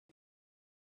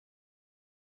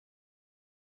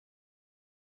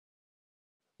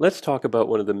Let's talk about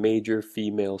one of the major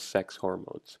female sex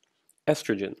hormones,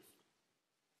 estrogen.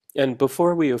 And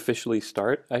before we officially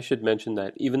start, I should mention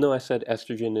that even though I said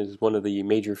estrogen is one of the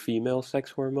major female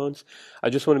sex hormones, I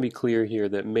just want to be clear here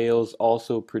that males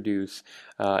also produce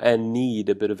and need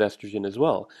a bit of estrogen as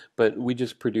well, but we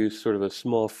just produce sort of a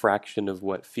small fraction of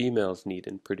what females need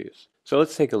and produce. So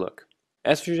let's take a look.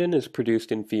 Estrogen is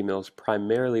produced in females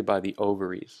primarily by the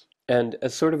ovaries. And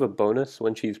as sort of a bonus,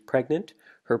 when she's pregnant,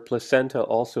 her placenta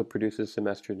also produces some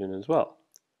estrogen as well.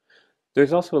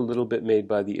 There's also a little bit made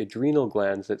by the adrenal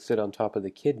glands that sit on top of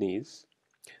the kidneys,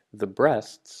 the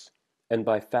breasts, and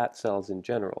by fat cells in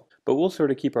general. But we'll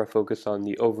sort of keep our focus on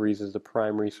the ovaries as the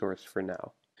primary source for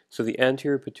now. So the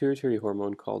anterior pituitary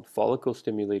hormone called follicle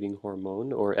stimulating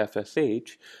hormone, or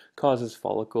FSH, causes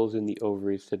follicles in the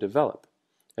ovaries to develop.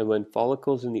 And when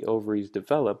follicles in the ovaries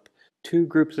develop, two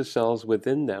groups of cells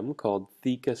within them, called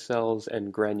theca cells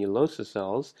and granulosa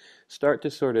cells, start to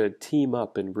sort of team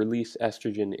up and release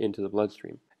estrogen into the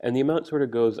bloodstream. And the amount sort of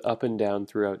goes up and down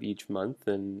throughout each month,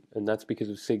 and that's because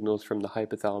of signals from the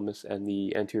hypothalamus and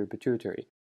the anterior pituitary.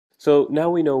 So now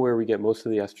we know where we get most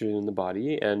of the estrogen in the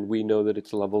body, and we know that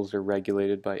its levels are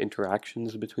regulated by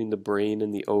interactions between the brain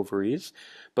and the ovaries.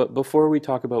 But before we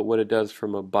talk about what it does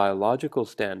from a biological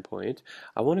standpoint,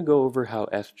 I want to go over how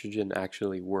estrogen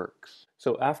actually works.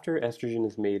 So after estrogen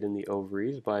is made in the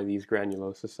ovaries by these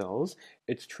granulosa cells,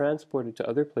 it's transported to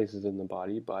other places in the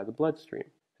body by the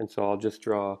bloodstream. And so I'll just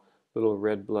draw little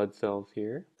red blood cells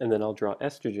here, and then I'll draw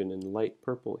estrogen in light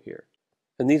purple here.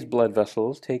 And these blood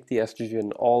vessels take the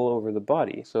estrogen all over the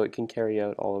body, so it can carry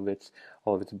out all of its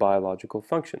biological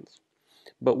functions.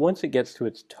 But once it gets to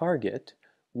its target,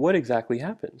 what exactly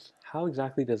happens? How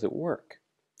exactly does it work?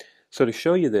 So to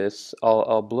show you this,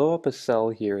 I'll blow up a cell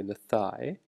here in the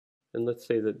thigh, and let's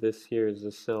say that this here is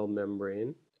the cell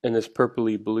membrane, and this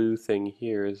purpley blue thing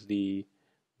here is the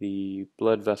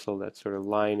blood vessel that's sort of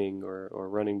lining or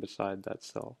running beside that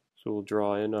cell. So we'll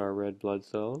draw in our red blood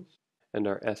cells and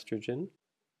our estrogen.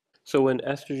 So when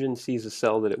estrogen sees a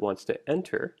cell that it wants to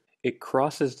enter, it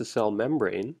crosses the cell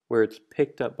membrane where it's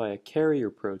picked up by a carrier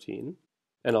protein,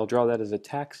 and I'll draw that as a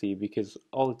taxi because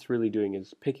all it's really doing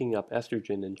is picking up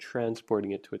estrogen and transporting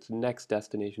it to its next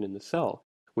destination in the cell,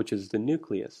 which is the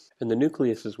nucleus. And the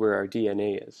nucleus is where our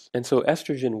DNA is. And so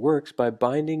estrogen works by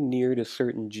binding near to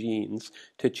certain genes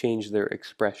to change their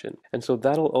expression. And so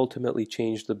that'll ultimately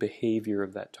change the behavior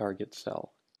of that target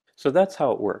cell. So that's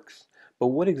how it works. But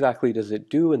what exactly does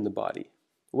it do in the body?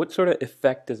 What sort of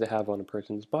effect does it have on a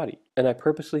person's body? And I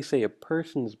purposely say a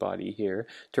person's body here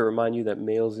to remind you that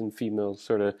males and females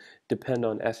sort of depend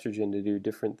on estrogen to do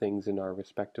different things in our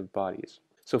respective bodies.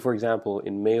 So for example,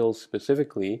 in males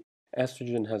specifically,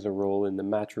 estrogen has a role in the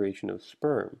maturation of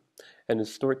sperm and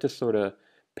is thought to sort of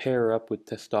pair up with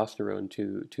testosterone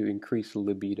to increase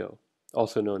libido,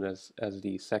 also known as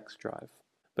the sex drive.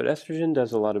 But estrogen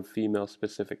does a lot of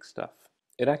female-specific stuff.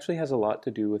 It actually has a lot to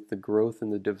do with the growth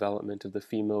and the development of the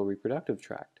female reproductive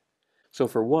tract. So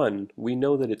for one, we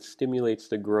know that it stimulates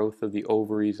the growth of the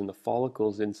ovaries and the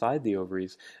follicles inside the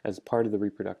ovaries as part of the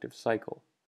reproductive cycle.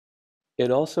 It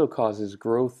also causes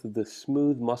growth of the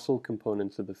smooth muscle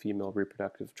components of the female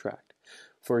reproductive tract.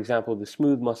 For example, the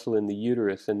smooth muscle in the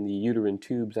uterus and the uterine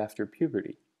tubes after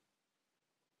puberty.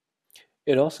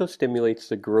 It also stimulates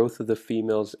the growth of the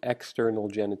female's external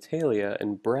genitalia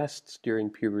and breasts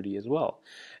during puberty as well.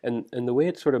 And the way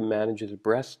it sort of manages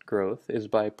breast growth is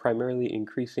by primarily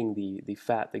increasing the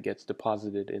fat that gets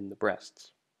deposited in the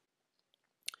breasts.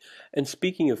 And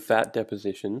speaking of fat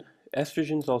deposition,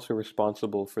 estrogen is also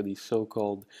responsible for the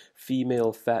so-called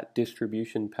female fat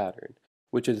distribution pattern,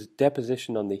 which is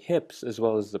deposition on the hips as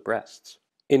well as the breasts,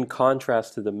 in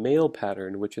contrast to the male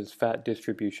pattern, which is fat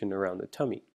distribution around the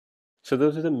tummy. So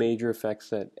those are the major effects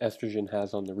that estrogen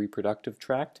has on the reproductive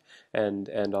tract and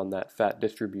on that fat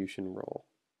distribution role.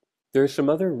 There are some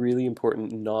other really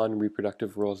important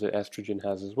non-reproductive roles that estrogen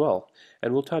has as well,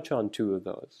 and we'll touch on two of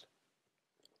those.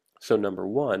 So number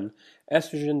one,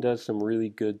 estrogen does some really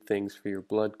good things for your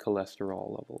blood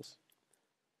cholesterol levels.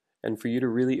 And for you to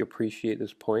really appreciate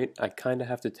this point, I kind of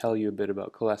have to tell you a bit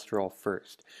about cholesterol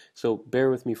first. So bear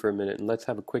with me for a minute and let's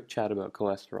have a quick chat about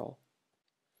cholesterol.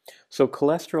 So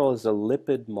cholesterol is a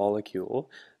lipid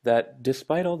molecule that,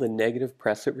 despite all the negative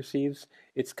press it receives,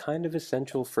 it's kind of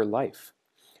essential for life.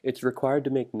 It's required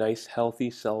to make nice, healthy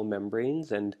cell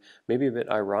membranes, and maybe a bit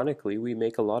ironically, we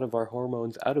make a lot of our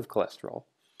hormones out of cholesterol.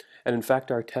 And in fact,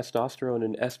 our testosterone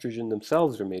and estrogen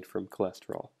themselves are made from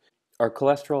cholesterol. Our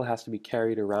cholesterol has to be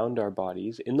carried around our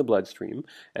bodies in the bloodstream,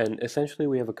 and essentially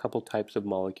we have a couple types of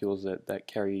molecules that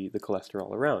carry the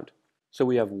cholesterol around. So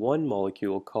we have one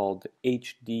molecule called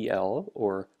HDL,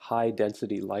 or high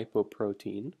density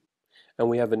lipoprotein, and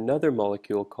we have another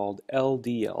molecule called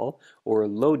LDL, or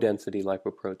low density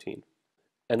lipoprotein.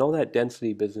 And all that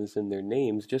density business in their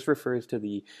names just refers to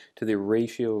the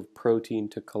ratio of protein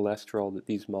to cholesterol that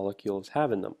these molecules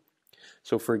have in them.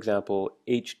 So for example,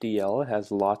 HDL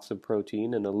has lots of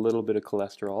protein and a little bit of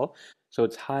cholesterol, so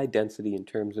it's high density in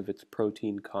terms of its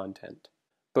protein content.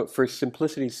 But for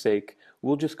simplicity's sake,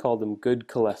 we'll just call them good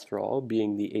cholesterol,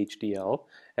 being the HDL,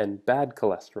 and bad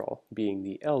cholesterol, being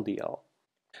the LDL.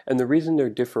 And the reason they're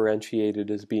differentiated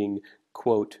as being,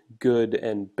 quote, good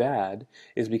and bad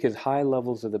is because high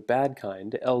levels of the bad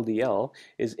kind, LDL,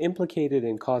 is implicated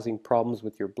in causing problems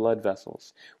with your blood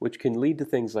vessels, which can lead to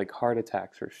things like heart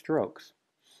attacks or strokes.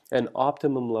 And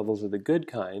optimum levels of the good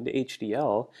kind,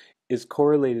 HDL, is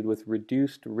correlated with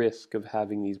reduced risk of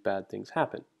having these bad things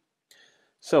happen.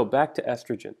 So back to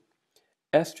estrogen.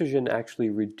 Estrogen actually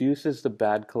reduces the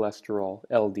bad cholesterol,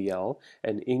 LDL,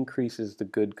 and increases the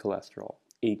good cholesterol,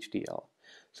 HDL.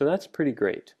 So that's pretty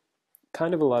great.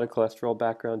 Kind of a lot of cholesterol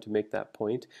background to make that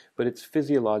point, but it's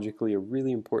physiologically a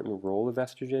really important role of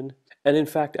estrogen. And in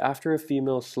fact, after a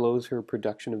female slows her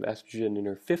production of estrogen in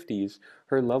her 50s,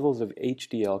 her levels of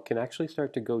HDL can actually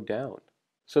start to go down.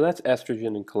 So that's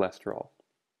estrogen and cholesterol.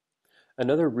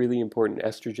 Another really important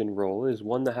estrogen role is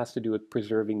one that has to do with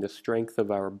preserving the strength of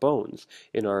our bones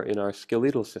in our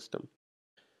skeletal system.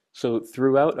 So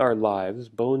throughout our lives,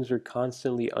 bones are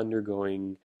constantly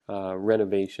undergoing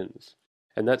renovations.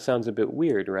 And that sounds a bit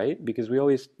weird, right? Because we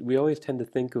always tend to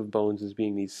think of bones as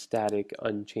being these static,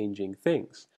 unchanging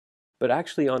things. But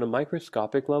actually, on a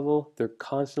microscopic level, they're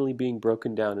constantly being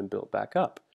broken down and built back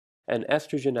up. And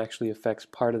estrogen actually affects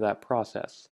part of that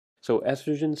process. So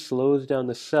estrogen slows down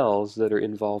the cells that are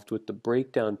involved with the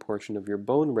breakdown portion of your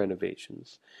bone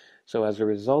renovations. So as a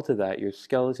result of that, your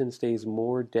skeleton stays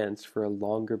more dense for a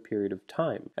longer period of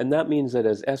time. And that means that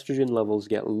as estrogen levels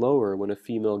get lower when a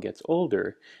female gets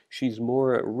older, she's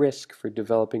more at risk for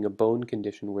developing a bone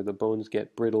condition where the bones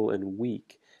get brittle and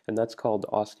weak, and that's called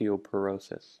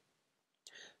osteoporosis.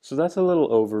 So that's a little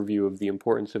overview of the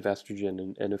importance of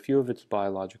estrogen and a few of its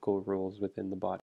biological roles within the body.